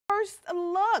First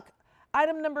look,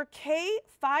 item number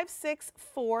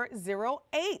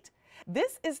K56408.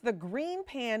 This is the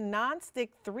GreenPan Nonstick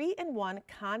 3-in-1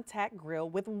 contact grill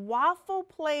with waffle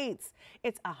plates.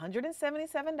 It's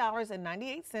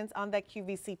 $177.98 on that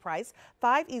QVC price,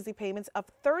 5 easy payments of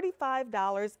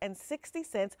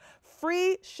 $35.60,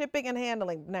 free shipping and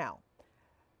handling. Now,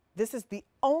 this is the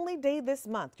only day this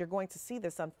month you're going to see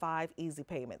this on 5 easy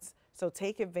payments. So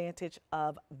take advantage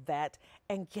of that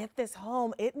and get this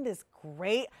home. Isn't this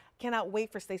great? Cannot wait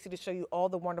for Stacy to show you all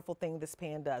the wonderful things this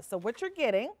pan does. So what you're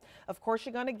getting, of course,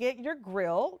 you're going to get your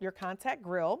grill, your contact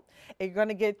grill. You're going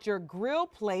to get your grill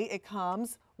plate. It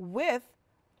comes with,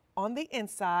 on the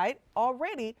inside,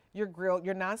 already your grill,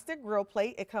 your nonstick grill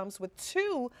plate. It comes with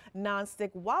 2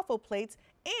 nonstick waffle plates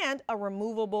and a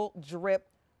removable drip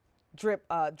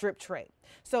tray.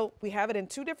 So we have it in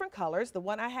 2 different colors. The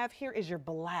one I have here is your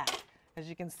black, as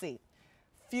you can see.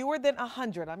 Fewer than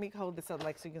 100. Let me hold this up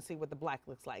like so you can see what the black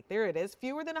looks like. There it is.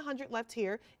 Fewer than 100 left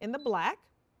here in the black.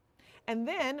 And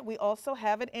then we also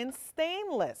have it in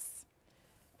stainless.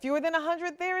 Fewer than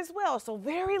 100 there as well. So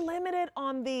very limited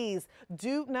on these.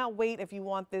 Do not wait if you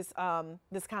want this,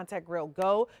 this contact grill.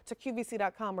 Go to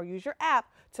QVC.com or use your app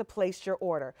to place your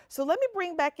order. So let me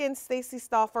bring back in Stacy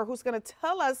Stauffer, who's going to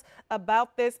tell us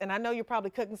about this. And I know you're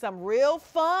probably cooking something real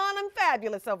fun and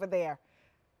fabulous over there.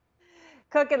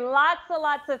 Cooking lots and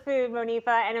lots of food, Monifa,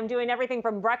 and I'm doing everything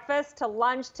from breakfast to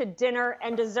lunch to dinner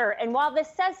and dessert. And while this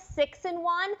says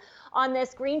 6-in-1 on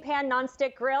this GreenPan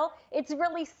Nonstick grill, it's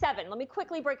really 7. Let me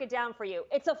quickly break it down for you.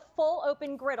 It's a full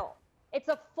open griddle. It's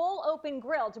a full open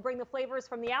grill to bring the flavors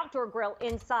from the outdoor grill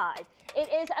inside.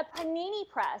 It is a panini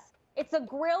press. It's a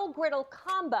griddle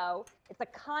combo. It's a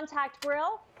contact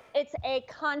grill. It's a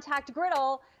contact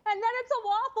griddle. And then it's a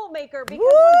waffle maker because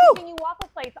we're giving you waffle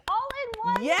plates all in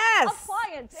one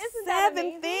appliance. Isn't that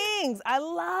amazing? 7 things. I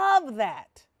love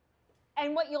that.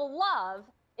 And what you'll love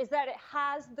is that it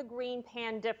has the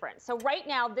GreenPan difference. So right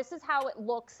now, this is how it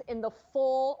looks in the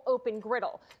full open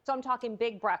griddle. So I'm talking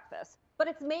big breakfast. But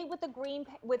it's made with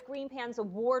GreenPan's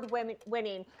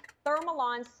award-winning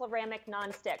Thermalon ceramic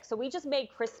nonstick. So we just made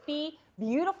crispy,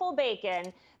 beautiful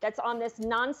bacon that's on this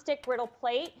nonstick griddle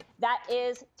plate that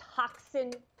is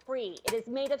toxin-free. It is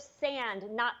made of sand,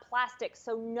 not plastic,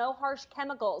 so no harsh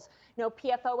chemicals, no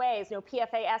PFOAs, no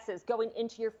PFASs going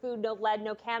into your food, no lead,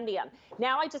 no cadmium.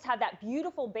 Now I just have that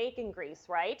beautiful bacon grease,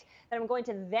 right? That I'm going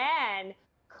to then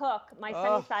cook my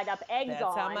sunny side up eggs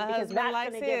on because that's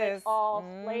going to give it all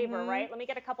flavor, right? Let me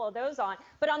get a couple of those on.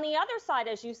 But on the other side,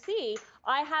 as you see,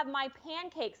 I have my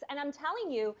pancakes, and I'm telling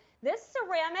you, this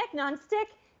ceramic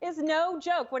nonstick is no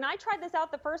joke. When I tried this out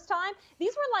the first time,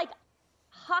 these were like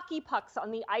hockey pucks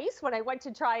on the ice when I went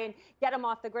to try and get them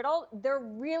off the griddle. They're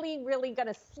really, really going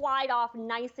to slide off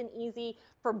nice and easy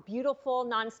for beautiful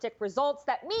nonstick results.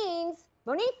 That means,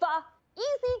 Monifa,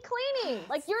 easy cleaning.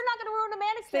 Like, you're not going to ruin a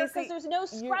manicure because there's no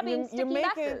scrubbing sticky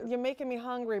messes. You're making me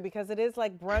hungry because it is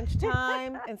like brunch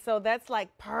time. And so that's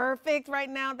like perfect right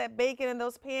now, that bacon and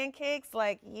those pancakes.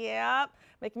 Like, yeah,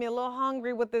 making me a little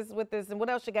hungry with this. And what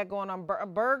else you got going on?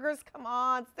 Burgers? Come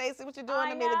on, Stacey, what you doing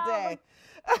to me today?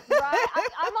 Right?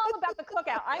 I'm all about the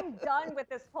cookout. I'm done with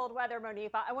this cold weather,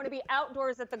 Monifa. I want to be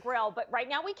outdoors at the grill, but right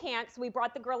now we can't, so we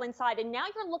brought the grill inside, and now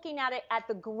you're looking at it at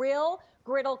the griddle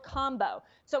combo.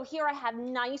 So here I have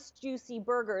nice juicy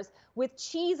burgers with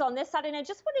cheese on this side, and I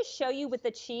just want to show you with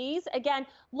the cheese. Again,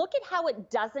 look at how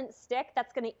it doesn't stick.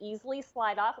 That's going to easily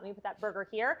slide off. Let me put that burger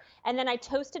here. And then I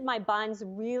toasted my buns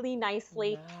really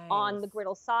nicely on the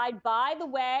griddle side. By the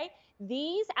way,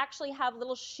 these actually have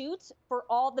little chutes for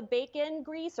all the bacon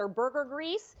grease or burger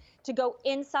grease to go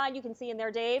inside. You can see in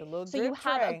there, Dave. So you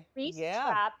have a grease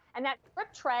trap, and that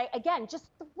drip tray, again, just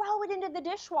throw it into the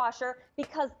dishwasher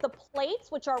because the plates,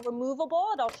 which are removable,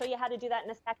 and I'll show you how to do that in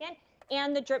a second,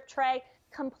 and the drip tray,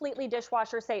 completely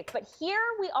dishwasher safe. But here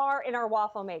we are in our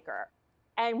waffle maker.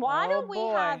 And why don't we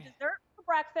have dessert for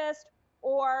breakfast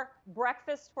or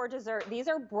breakfast for dessert? These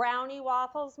are brownie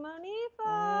waffles,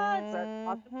 Monifa. It's a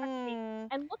awesome recipe.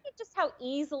 And look at just how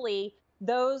easily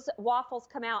those waffles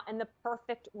come out and the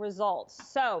perfect results.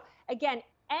 So again,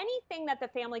 anything that the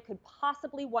family could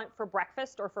possibly want for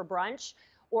breakfast or for brunch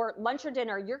or lunch or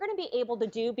dinner, you're going to be able to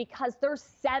do because there's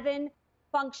 7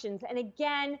 functions. And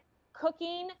again,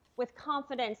 cooking with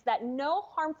confidence that no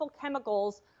harmful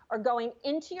chemicals are going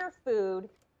into your food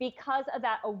because of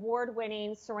that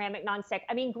award-winning ceramic nonstick.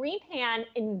 I mean, GreenPan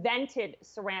invented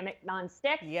ceramic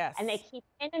nonstick. Yes. And they keep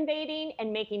innovating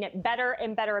and making it better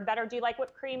and better and better. Do you like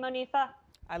whipped cream, Monifa?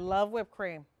 I love whipped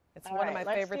cream. It's one of my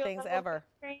favorite things ever.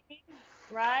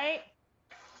 Right?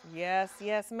 Yes,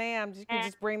 yes, ma'am. You can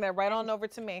just bring that right on over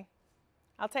to me.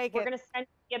 I'll take it. We're going to send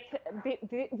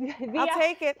I'll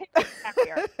take it.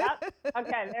 Yep.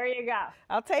 Okay, there you go.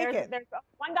 I'll take it. There's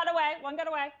one got away. One got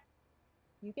away.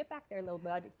 You get back there, little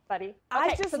buddy. Okay,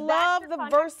 I just love the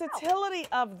versatility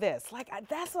of this. Like,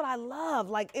 that's what I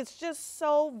love. Like, it's just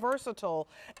so versatile,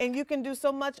 and you can do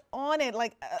so much on it.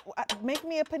 Like, make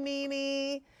me a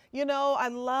panini. You know, I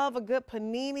love a good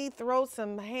panini. Throw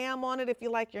some ham on it if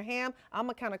you like your ham. I'm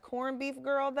a kind of corned beef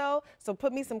girl, though, so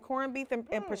put me some corned beef and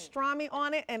pastrami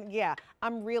on it, and yeah,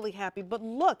 I'm really happy. But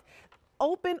look,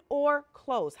 open or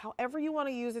close, however you want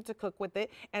to use it to cook with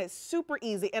it, and it's super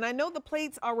easy. And I know the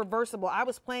plates are reversible. I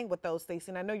was playing with those,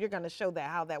 Stacey, and I know you're going to show that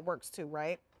how that works too,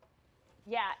 right?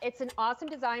 Yeah, it's an awesome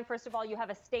design. First of all, you have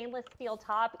a stainless steel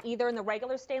top, either in the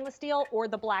regular stainless steel or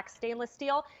the black stainless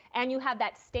steel, and you have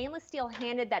that stainless steel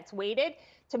handed that's weighted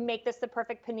to make this the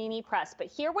perfect panini press. But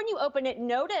here, when you open it,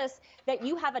 notice that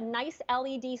you have a nice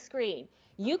LED screen.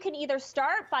 You can either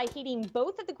start by heating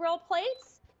both of the grill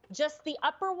plates, just the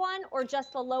upper one or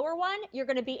just the lower one. You're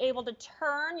going to be able to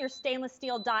turn your stainless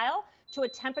steel dial to a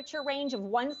temperature range of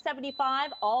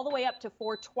 175 all the way up to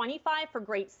 425 for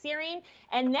great searing.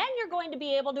 And then you're going to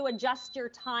be able to adjust your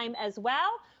time as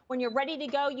well. When you're ready to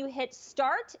go, you hit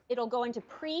start. It'll go into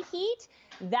preheat.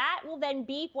 That will then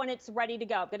beep when it's ready to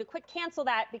go. I'm going to quick cancel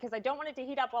that because I don't want it to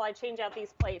heat up while I change out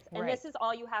these plates. And this is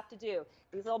all you have to do.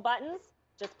 These little buttons,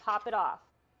 just pop it off.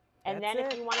 And then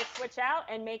if you want to switch out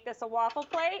and make this a waffle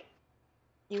plate,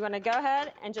 you're going to go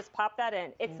ahead and just pop that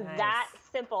in. It's that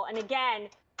simple. And again,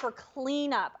 for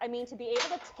cleanup, I mean, to be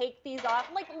able to take these off,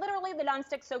 like literally the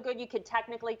nonstick's so good you could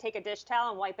technically take a dish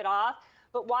towel and wipe it off,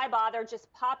 but why bother?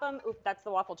 Just pop them. Oop, that's the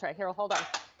waffle tray. Here, hold on.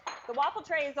 The waffle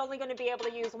tray is only going to be able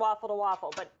to use waffle to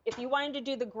waffle, but if you wanted to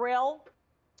do the grill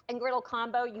and griddle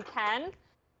combo, you can.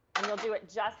 And you'll do it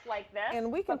just like this.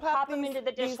 And we can pop them into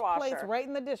the dishwasher. These plates right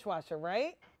in the dishwasher,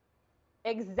 right?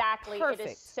 Exactly. Perfect.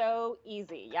 It is so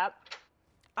easy. Yep.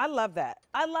 I love that.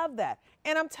 I love that.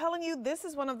 And I'm telling you, this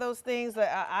is one of those things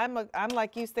that I'm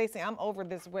like you, Stacey. I'm over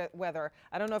this weather.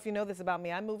 I don't know if you know this about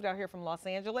me. I moved out here from Los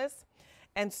Angeles.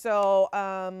 And so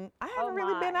I haven't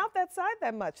really been out that side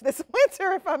that much this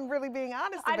winter, if I'm really being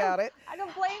honest about it. I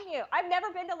don't blame you. I've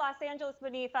never been to Los Angeles,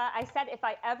 Manifa. I said if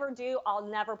I ever do, I'll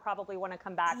never probably want to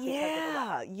come back because of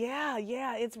the weather.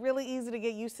 Yeah. It's really easy to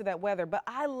get used to that weather. But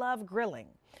I love grilling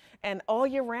and all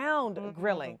year round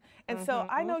grilling. And so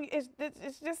I know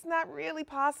it's just not really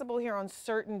possible here on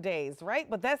certain days, right?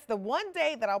 But that's the one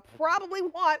day that I'll probably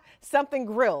want something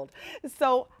grilled.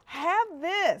 So have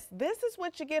this. This is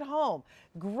what you get home.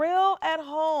 Grill at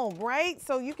home, right?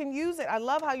 So you can use it. I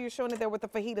love how you're showing it there with the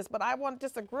fajitas, but I want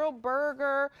just a grilled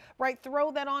burger, right?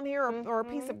 Throw that on here, or a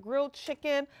piece of grilled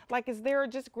chicken. Like, is there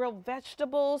just grilled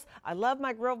vegetables? I love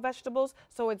my grilled vegetables,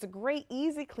 so it's a great,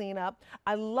 easy cleanup.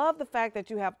 I love the fact that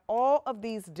you have all of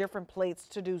these different plates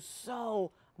to do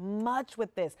so much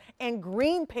with this. And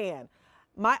GreenPan.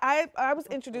 I was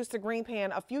introduced to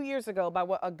GreenPan a few years ago by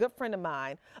a good friend of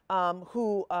mine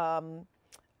who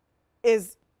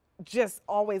is just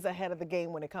always ahead of the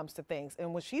game when it comes to things.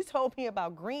 And when she told me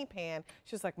about GreenPan,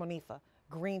 she was like, Monifa,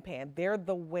 GreenPan, they're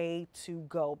the way to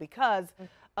go because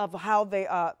of how they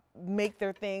make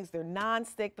their things. They're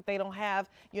non-stick, but they don't have,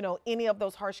 you know, any of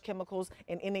those harsh chemicals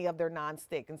in any of their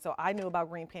non-stick. And so I knew about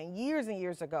GreenPan years and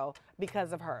years ago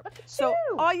because of her. So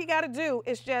all you got to do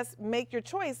is just make your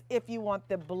choice if you want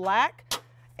the black,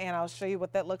 and I'll show you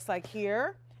what that looks like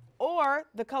here, or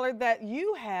the color that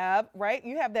you have, right?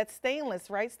 You have that stainless,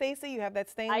 right, Stacey? You have that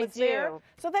stainless there.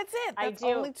 So that's it. That's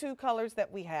only two colors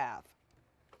that we have.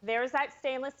 There's that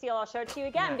stainless steel. I'll show it to you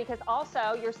again because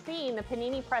also you're seeing the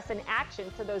panini press in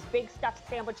action for those big stuffed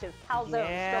sandwiches, calzones,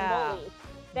 stromboli.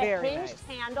 The hinged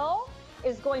handle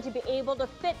is going to be able to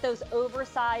fit those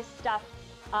oversized stuffed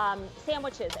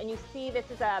sandwiches. And you see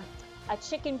this is a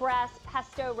chicken breast,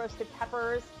 pesto, roasted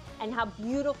peppers, and how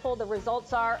beautiful the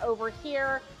results are over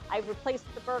here. I've replaced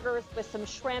the burgers with some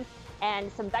shrimp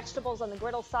and some vegetables on the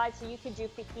griddle side, so you could do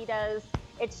fajitas.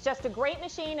 It's just a great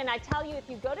machine, and I tell you, if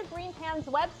you go to GreenPan's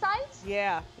website,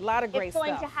 a lot of great stuff.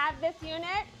 It's going to have this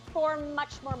unit for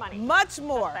much more money. Much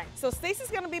more. So Stacey's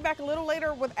going to be back a little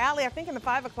later with Allie, I think in the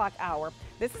 5 o'clock hour.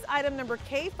 This is item number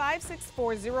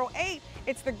K56408.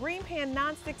 It's the GreenPan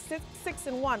Nonstick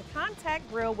 6-in-1 contact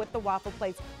grill with the waffle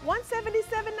plates.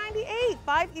 $177.98.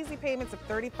 5 easy payments of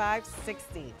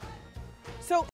 $35.60. So